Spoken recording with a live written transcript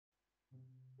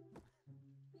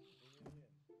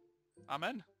I'm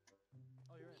in.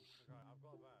 Oh, you're in. Okay, I've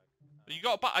got a bag. You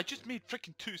got a bat? I just made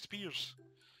freaking 2 spears.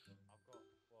 I've got one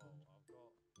bag. Like, I need to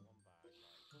get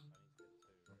 2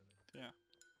 really. Yeah.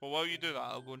 Well, while you do that,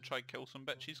 I'll go and try kill some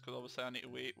bitches, because obviously I need to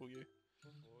wait, will you?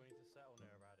 Well, we need to settle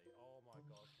near a baddie. Oh my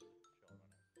god, somebody shot right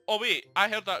next. Oh wait, I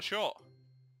heard that shot.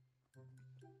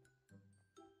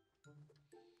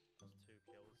 That's 2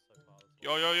 kills so far.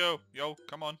 Yo,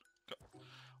 come on.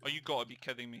 Oh, you gotta be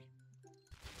kidding me.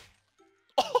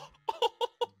 Oh,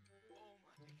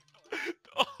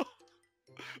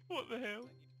 what the hell? I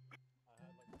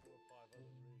had like 4 or 5 other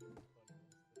really funny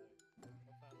ones today.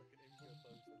 I found like an Imgur post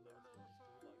and loads of people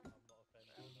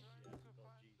still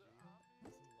like, I'm not offended enough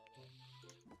yet. .gg.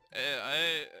 Something like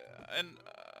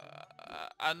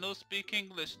I no speak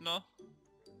English, no.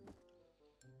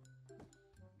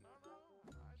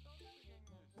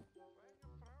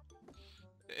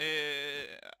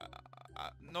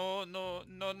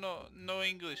 No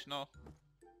English, no.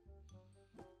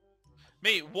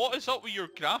 Mate, what is up with your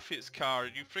graphics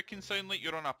card? You freaking sound like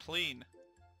you're on a plane.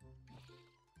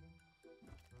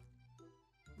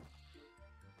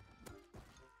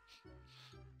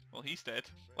 Well, he's dead.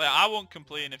 Like, I won't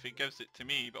complain if it gives it to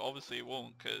me, but obviously it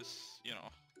won't, because, you know.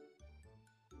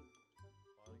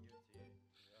 Why would I give it to you?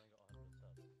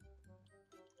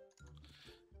 You only got 100 subs.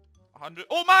 100.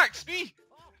 Oh, Max! Me!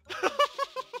 Oh!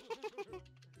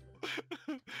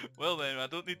 Well then, I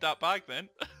don't need that bag then.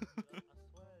 I swear it's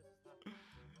happened. Like,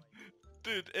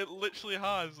 Dude, it literally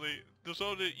has, like, there's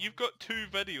already, you've got 2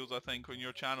 videos I think on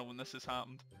your channel when this has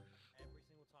happened. every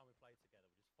single time we play together,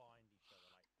 we just find each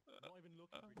other, like, not even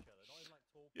looking for each other, not even like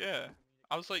talking. Yeah,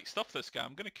 I was like, stuff this guy,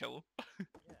 I'm gonna kill him. Yeah,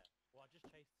 well I just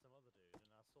chased some other dude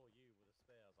and I saw you with a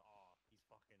spear, I was like, oh, he's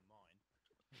fucking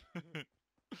mine.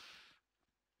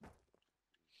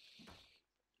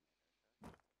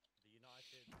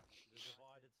 The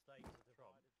divided states of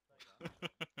Trump.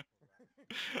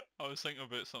 I was thinking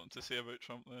about something to say about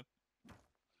Trump then.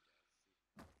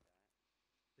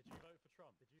 Did you vote for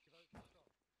Trump? Did you vote for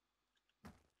Trump?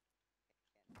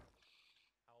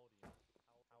 How old are you?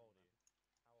 How old are you? How old are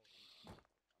you? I'm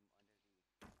under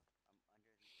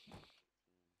the 18.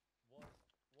 What?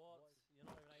 You're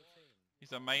not even 18. He's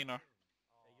a minor.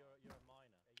 Oh. You're a minor.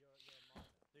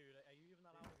 Dude, are you even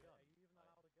allowed a gun? Am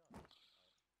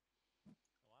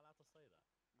I allowed to say that?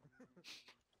 Not in this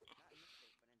state, but in a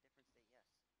different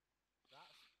state, yes.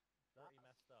 That's pretty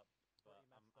messed up. But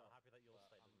I'm happy that your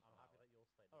state doesn't allow it.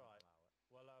 Alright.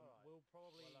 Well, we'll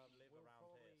probably live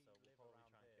around here, so we'll probably try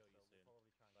and kill you soon.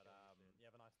 But you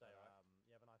have a nice day, alright?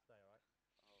 Oh, thanks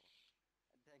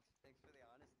for the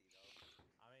honesty, though.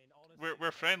 I mean, honestly,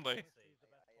 We're friendly. honesty is the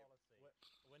best policy.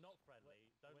 We're not friendly.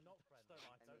 Don't lie. Don't.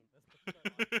 I mean-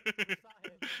 We're sat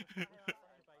here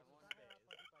outside your base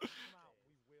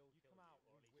with spears. You come out,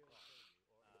 we will kill you,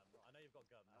 or at least try. I know you've got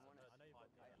guns. I wanna- I know you've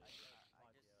got guns. I just-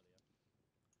 Earlier.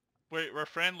 Wait, we're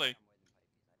friendly. I'm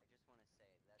more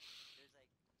than Pipey's. I just want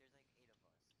to say that there's like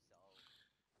 8 of us,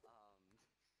 so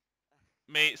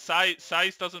Mate,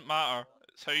 size doesn't matter.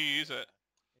 It's how you use it.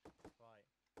 Right.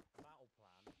 Battle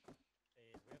plan is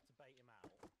we have to bait him out.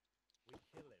 We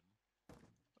kill him.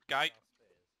 Guy.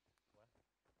 With our spears. Where?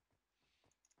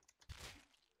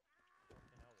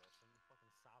 Fucking hell, Wotson. You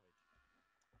fucking savage.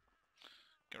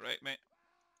 Get right, mate.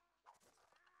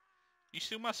 You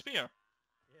steal my spear?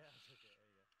 Yeah, I took it.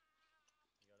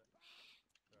 There you go.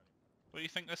 You got it. Burning. What do you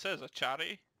think this is? A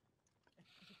charity?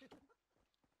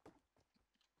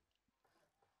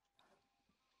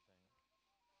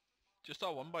 Just a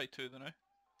 1x2 then, eh? Yeah,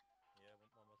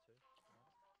 one or two.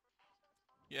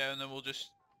 Yeah, and then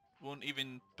won't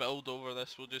even build over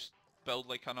this, we'll just build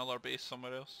like another base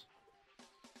somewhere else.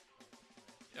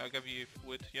 Yeah, I'll give you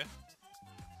wood, yeah?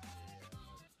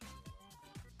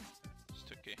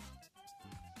 It's okay.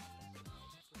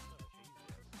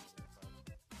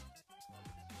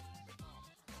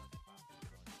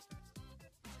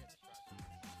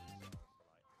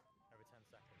 Every 10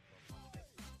 seconds.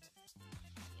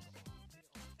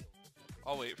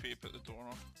 I'll wait for you to put the door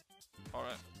on.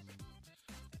 Alright.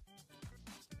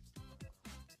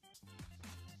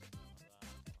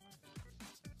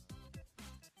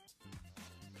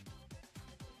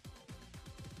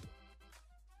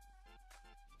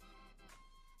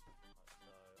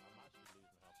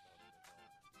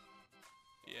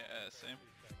 Yeah, same.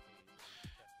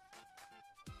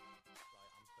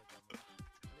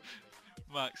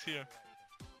 Max, here.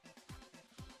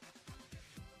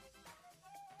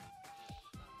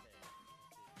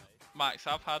 Max,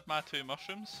 I've had my 2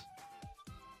 mushrooms.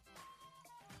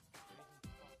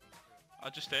 I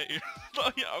just ate you.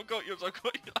 No, yeah, I've got yours, I'm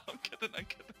kidding.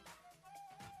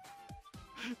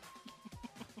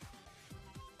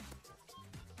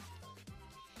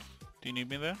 Do you need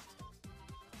me there?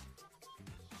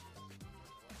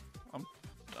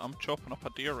 I'm chopping up a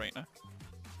deer right now.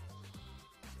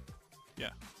 Yeah.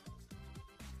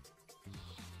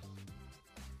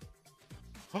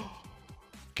 Oh,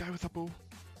 guy with a bow.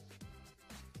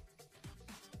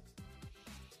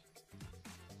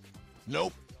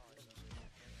 Nope.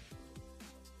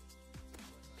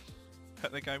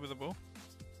 Hit the guy with a bow.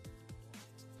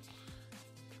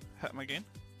 Hit him again.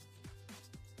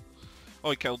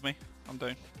 Oh, he killed me. I'm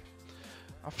down.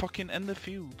 I'm fucking in the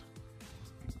field.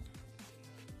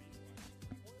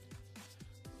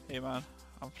 Hey man,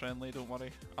 I'm friendly, don't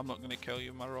worry. I'm not gonna kill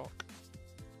you with my rock.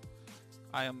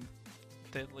 I am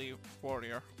deadly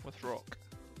warrior with rock.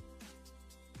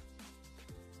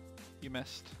 You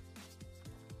missed.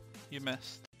 You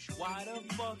missed. Why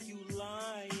the fuck you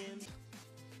lying?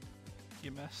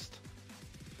 You missed.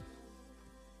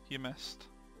 You missed.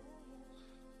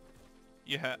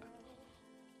 You hit.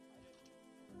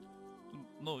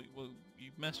 No, well,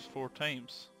 you missed 4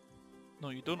 times. No,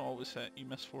 you don't always hit, you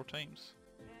miss 4 times.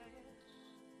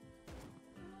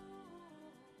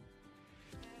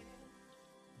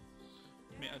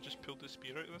 Mate, I just pulled the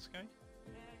spear out of this guy.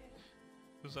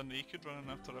 Was a naked running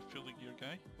after a fully gear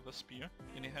guy with a spear,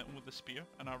 and he hit him with the spear,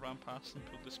 and I ran past and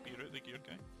pulled the spear out of the gear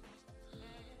guy.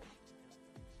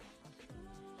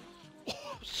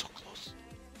 Oh, I was so close!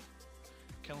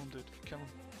 Kill him, dude. Kill him.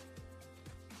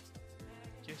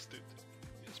 Yes, dude.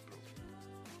 Yes, bro.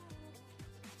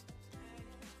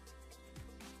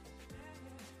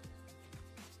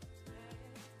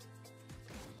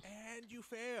 And you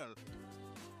failed.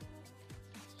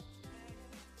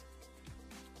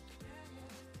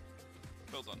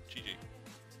 Well done, GG.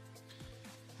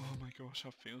 Oh my gosh,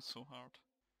 I failed so hard.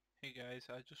 Hey guys,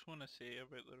 I just want to say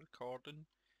about the recording.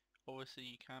 Obviously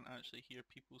you can't actually hear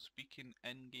people speaking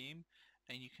in-game,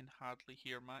 and you can hardly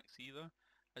hear Max either.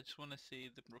 I just want to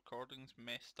say the recording's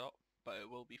messed up, but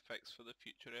it will be fixed for the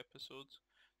future episodes.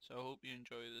 So I hope you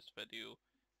enjoy this video,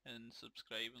 and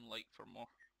subscribe and like for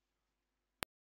more.